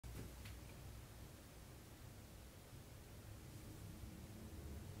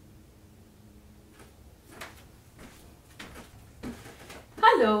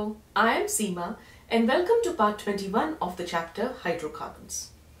Hello, I am Seema and welcome to part 21 of the chapter Hydrocarbons.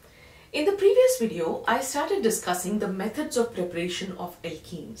 In the previous video, I started discussing the methods of preparation of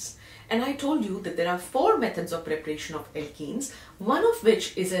alkenes, and I told you that there are 4 methods of preparation of alkenes, one of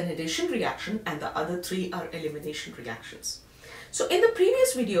which is an addition reaction and the other 3 are elimination reactions. So in the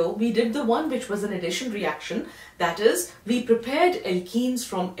previous video, we did the one which was an addition reaction, that is, we prepared alkenes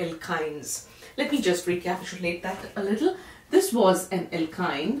from alkynes. Let me just recapitulate that a little. This was an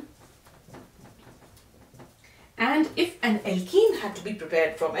alkyne, and if an alkene had to be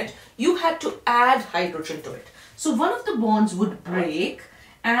prepared from it, you had to add hydrogen to it. So one of the bonds would break,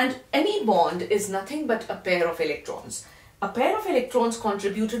 and any bond is nothing but a pair of electrons. A pair of electrons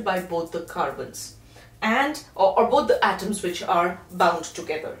contributed by both the carbons and or both the atoms which are bound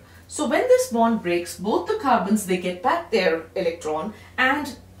together. So when this bond breaks, both the carbons, they get back their electron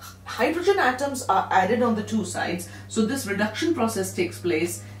and hydrogen atoms are added on the 2 sides. So this reduction process takes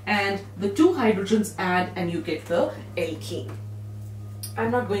place and the 2 hydrogens add and you get the alkene. I'm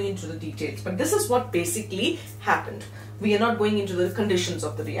not going into the details, but this is what basically happened. We are not going into the conditions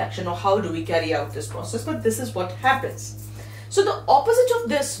of the reaction or how do we carry out this process, but this is what happens. So the opposite of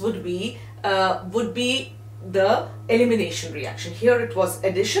this would be the elimination reaction. Here it was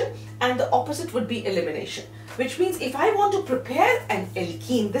addition and the opposite would be elimination, which means if I want to prepare an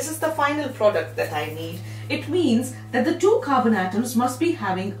alkene, this is the final product that I need. It means that the 2 carbon atoms must be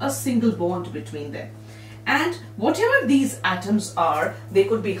having a single bond between them. And whatever these atoms are, they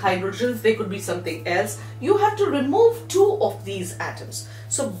could be hydrogens, they could be something else, you have to remove 2 of these atoms.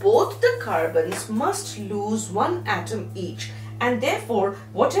 So both the carbons must lose 1 atom each. And therefore,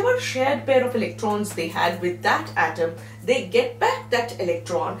 whatever shared pair of electrons they had with that atom, they get back that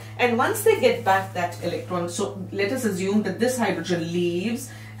electron. And once they get back that electron, so let us assume that this hydrogen leaves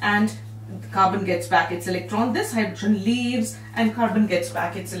and carbon gets back its electron. This hydrogen leaves and carbon gets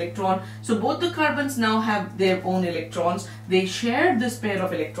back its electron. So both the carbons now have their own electrons. They share this pair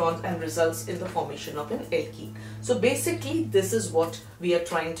of electrons and results in the formation of an alkene. So basically, this is what we are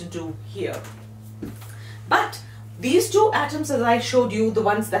trying to do here. But these 2 atoms, as I showed you, the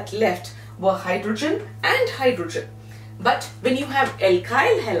ones that left were hydrogen and hydrogen. But when you have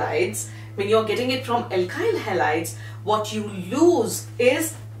alkyl halides, when you're getting it from alkyl halides, what you lose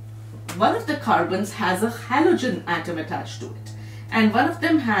is one of the carbons has a halogen atom attached to it and one of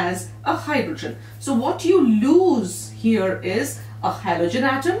them has a hydrogen. So what you lose here is a halogen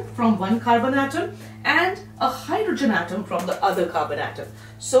atom from one carbon atom and a hydrogen atom from the other carbon atom.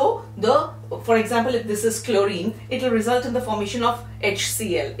 So for example, if this is chlorine, it will result in the formation of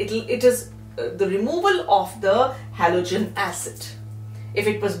HCl. It is the removal of the halogen acid. If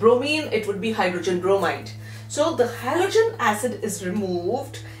it was bromine, it would be hydrogen bromide. So the halogen acid is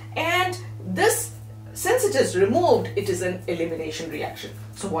removed, and this, since it is removed, it is an elimination reaction.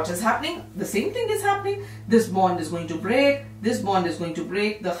 So what is happening? The same thing is happening. This bond is going to break, this bond is going to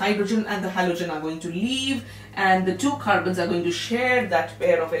break, the hydrogen and the halogen are going to leave, and the 2 carbons are going to share that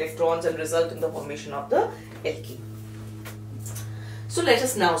pair of electrons and result in the formation of the alkene. So let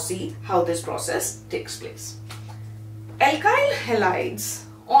us now see how this process takes place. Alkyl halides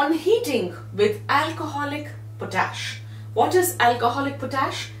on heating with alcoholic potash. What is alcoholic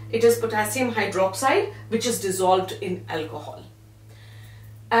potash? It is potassium hydroxide which is dissolved in alcohol.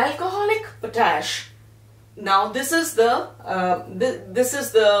 Alcoholic potash. Now this is the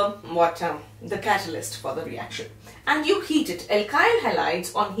catalyst for the reaction, and you heat it. Alkyl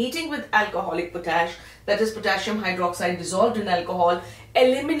halides on heating with alcoholic potash, that is potassium hydroxide dissolved in alcohol,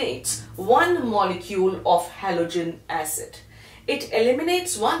 eliminates 1 molecule of halogen acid. It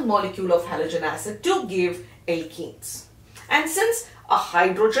eliminates 1 molecule of halogen acid to give alkenes. And since a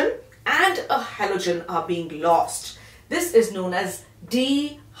hydrogen and a halogen are being lost, this is known as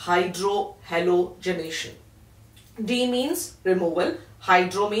dehydrohalogenation. D means removal,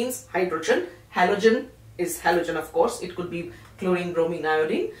 hydro means hydrogen, halogen is halogen, of course, it could be chlorine, bromine,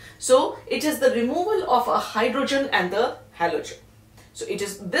 iodine. So it is the removal of a hydrogen and the halogen. So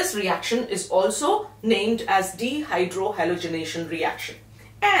this reaction is also named as dehydrohalogenation reaction.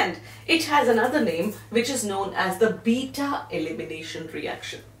 And it has another name which is known as the beta elimination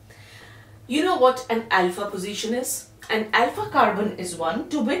reaction. You know what an alpha position is? An alpha carbon is one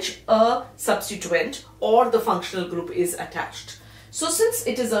to which a substituent or the functional group is attached. So since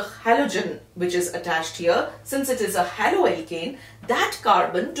it is a halogen which is attached here, since it is a haloalkane, that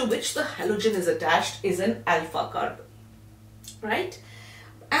carbon to which the halogen is attached is an alpha carbon, right?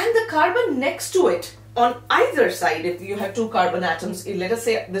 And the carbon next to it on either side, if you have 2 carbon atoms, let us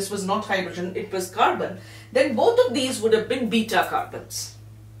say this was not hydrogen, it was carbon, then both of these would have been beta carbons,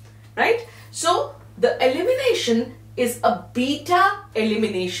 right? So the elimination is a beta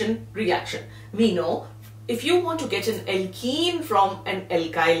elimination reaction. We know if you want to get an alkene from an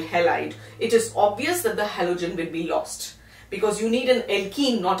alkyl halide, it is obvious that the halogen will be lost, because you need an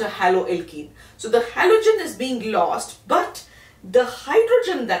alkene, not a haloalkene. So the halogen is being lost, but the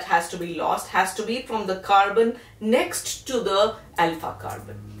hydrogen that has to be lost has to be from the carbon next to the alpha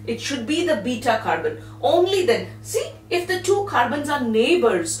carbon. It should be the beta carbon. Only then, see, if the two carbons are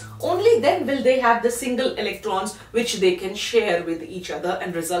neighbors, only then will they have the single electrons which they can share with each other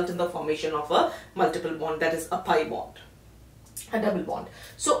and result in the formation of a multiple bond, that is a pi bond, a double bond.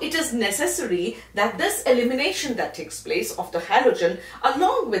 So it is necessary that this elimination that takes place of the halogen,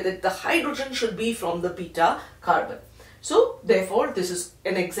 along with it the hydrogen should be from the beta carbon. So therefore this is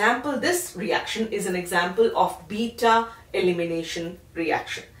an example, this reaction is an example of beta elimination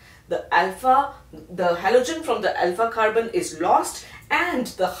reaction. The halogen from the alpha carbon is lost and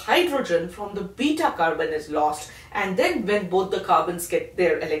the hydrogen from the beta carbon is lost, and then when both the carbons get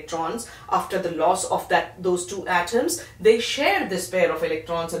their electrons after the loss of those two atoms, they share this pair of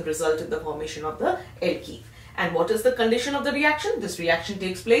electrons and result in the formation of the alkene. And what is the condition of the reaction? This reaction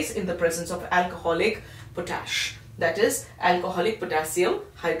takes place in the presence of alcoholic potash, that is alcoholic potassium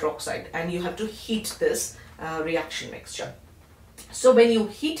hydroxide, and you have to heat this reaction mixture. So when you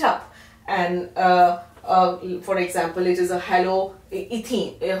heat up and for example it is a haloethane,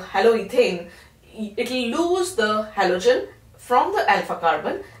 it will lose the halogen from the alpha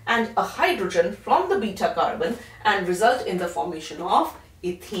carbon and a hydrogen from the beta carbon and result in the formation of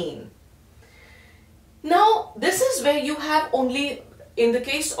ethene. Now this is where you have only, in the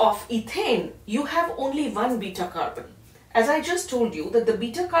case of ethane, you have only one beta carbon. As I just told you that the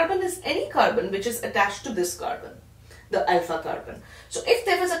beta carbon is any carbon which is attached to this carbon, the alpha carbon. So if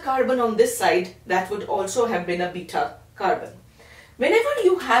there was a carbon on this side, that would also have been a beta carbon. Whenever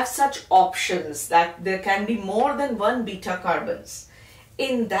you have such options that there can be more than one beta carbons,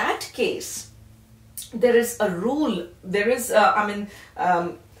 in that case, there is a rule, there is, the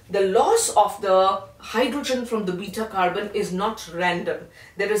loss of the hydrogen from the beta carbon is not random.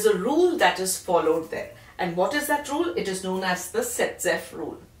 There is a rule that is followed there. And what is that rule? It is known as the Setzeff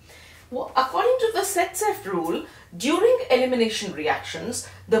rule. Well, according to the Setzeff rule, during elimination reactions,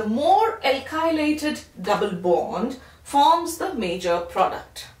 the more alkylated double bond forms the major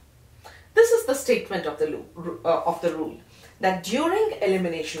product. This is the statement of the rule, that during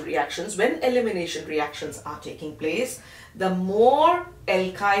elimination reactions, when elimination reactions are taking place, the more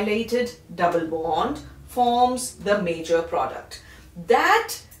alkylated double bond forms the major product.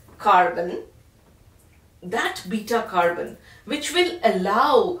 That carbon, that beta carbon, which will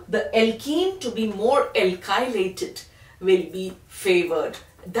allow the alkene to be more alkylated, will be favored.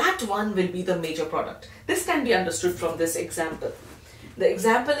 That one will be the major product. This can be understood from this example. The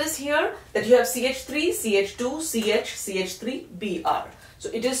example is here that you have CH3, CH2, CH, CH3, Br. So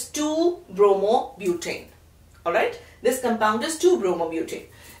it is 2-bromobutane. Alright, this compound is 2-bromobutane.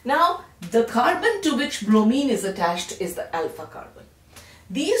 Now the carbon to which bromine is attached is the alpha carbon.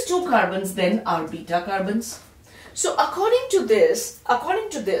 These two carbons then are beta carbons. So according to this,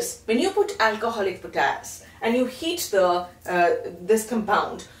 when you put alcoholic potash and you heat this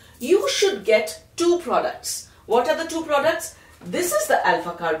compound, you should get two products. What are the two products? This is the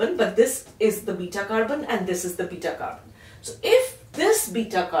alpha carbon, but this is the beta carbon and this is the beta carbon. So if this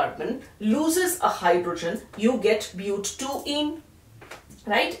beta carbon loses a hydrogen, you get but2ene,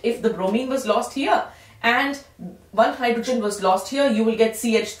 right? If the bromine was lost here and one hydrogen was lost here, you will get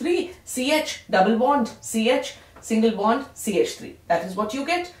CH3, CH, double bond, CH, single bond, CH3. That is what you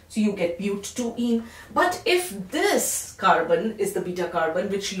get. So you get but2ene. But if this carbon is the beta carbon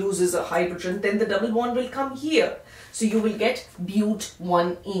which loses a hydrogen, then the double bond will come here. So you will get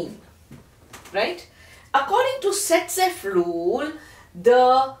but1ene, right? According to Setzeff rule,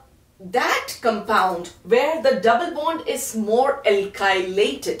 that compound where the double bond is more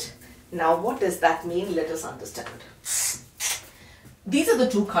alkylated. Now what does that mean? Let us understand. These are the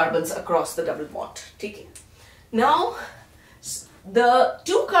two carbons across the double bond. Okay. Now the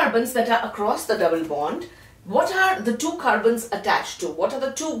two carbons that are across the double bond, what are the two carbons attached to? What are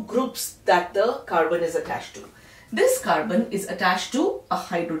the two groups that the carbon is attached to? This carbon is attached to a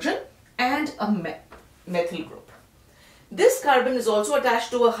hydrogen and a methyl group. This carbon is also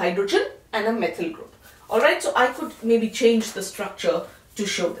attached to a hydrogen and a methyl group. Alright, so I could maybe change the structure to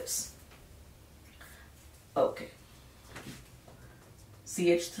show this. Okay.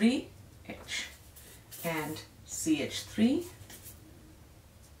 CH3H and CH3H.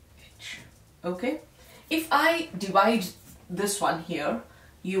 Okay. If I divide this one here,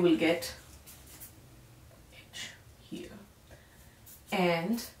 you will get H here.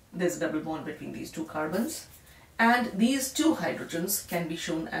 And there's a double bond between these two carbons. And these two hydrogens can be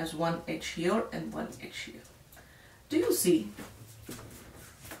shown as one H here and one H here. Do you see?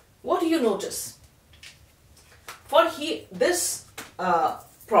 What do you notice? For this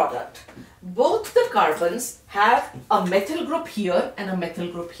product, both the carbons have a methyl group here and a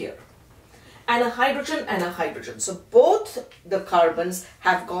methyl group here, and a hydrogen and a hydrogen. So both the carbons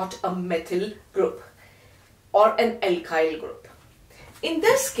have got a methyl group or an alkyl group. In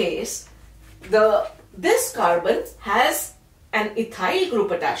this case, this carbon has an ethyl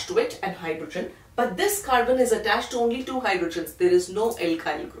group attached to it and hydrogen, but this carbon is attached to only two hydrogens. There is no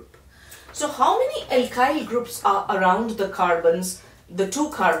alkyl group. So how many alkyl groups are around the carbons, the two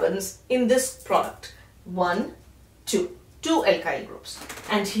carbons in this product? 1, 2. Two alkyl groups.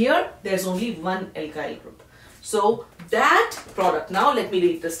 And here there's only one alkyl group. So that product, now let me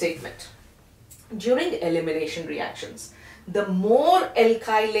read the statement. During elimination reactions, the more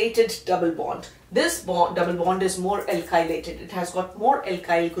alkylated double bond, this double bond is more alkylated. It has got more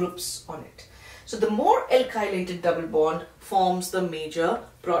alkyl groups on it. So the more alkylated double bond forms the major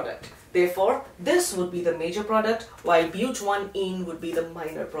product. Therefore, this would be the major product, while but1-ene would be the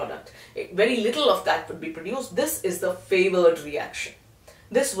minor product. Very little of that would be produced. This is the favored reaction.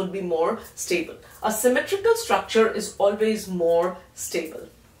 This would be more stable. A symmetrical structure is always more stable.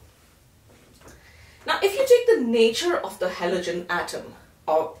 Now, if you take the nature of the halogen atom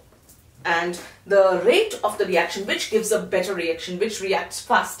and the rate of the reaction, which gives a better reaction, which reacts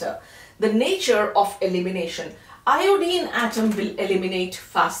faster, the nature of elimination, iodine atom will eliminate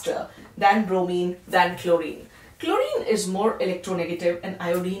faster than bromine, than chlorine. Chlorine is more electronegative and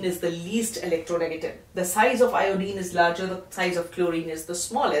iodine is the least electronegative. The size of iodine is larger, the size of chlorine is the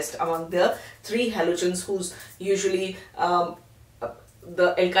smallest among the three halogens, whose usually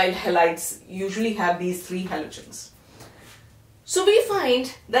the alkyl halides usually have these three halogens. So we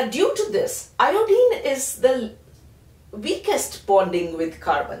find that due to this, iodine is the weakest bonding with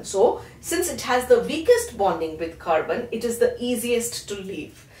carbon. So since it has the weakest bonding with carbon, it is the easiest to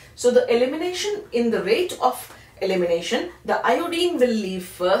leave. So the elimination, in the rate of elimination, the iodine will leave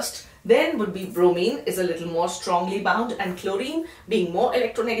first, then would be bromine, is a little more strongly bound, and chlorine, being more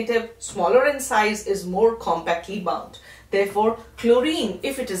electronegative, smaller in size, is more compactly bound. Therefore, chlorine,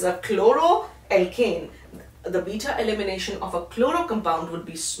 if it is a chloroalkane, the beta elimination of a chloro compound would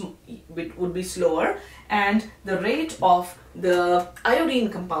be slower, and the rate of the iodine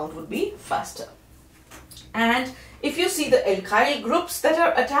compound would be faster. And if you see the alkyl groups that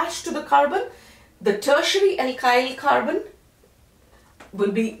are attached to the carbon, the tertiary alkyl carbon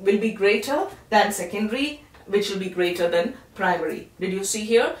will be greater than secondary, which will be greater than primary. Did you see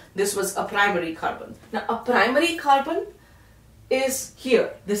here? This was a primary carbon. Now a primary carbon is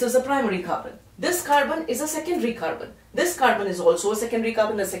here. This is a primary carbon. This carbon is a secondary carbon. This carbon is also a secondary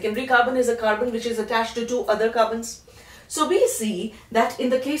carbon. A secondary carbon is a carbon which is attached to two other carbons. So we see that in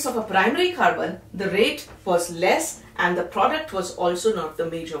the case of a primary carbon, the rate was less and the product was also not the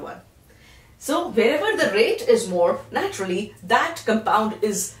major one. So wherever the rate is more, naturally that compound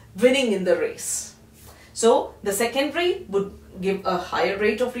is winning in the race. So the secondary would give a higher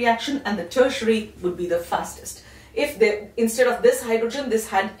rate of reaction and the tertiary would be the fastest. If instead of this hydrogen, this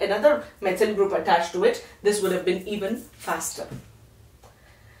had another methyl group attached to it, this would have been even faster.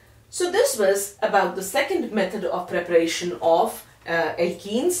 So this was about the second method of preparation of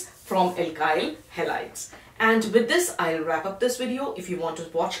alkenes from alkyl halides. And with this, I'll wrap up this video. If you want to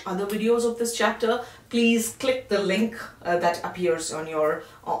watch other videos of this chapter, please click the link that appears on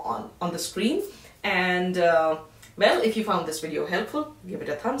the screen. And well, if you found this video helpful, give it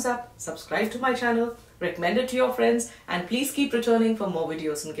a thumbs up, subscribe to my channel, recommend it to your friends, and please keep returning for more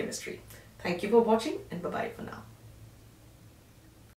videos in chemistry. Thank you for watching, and bye-bye for now.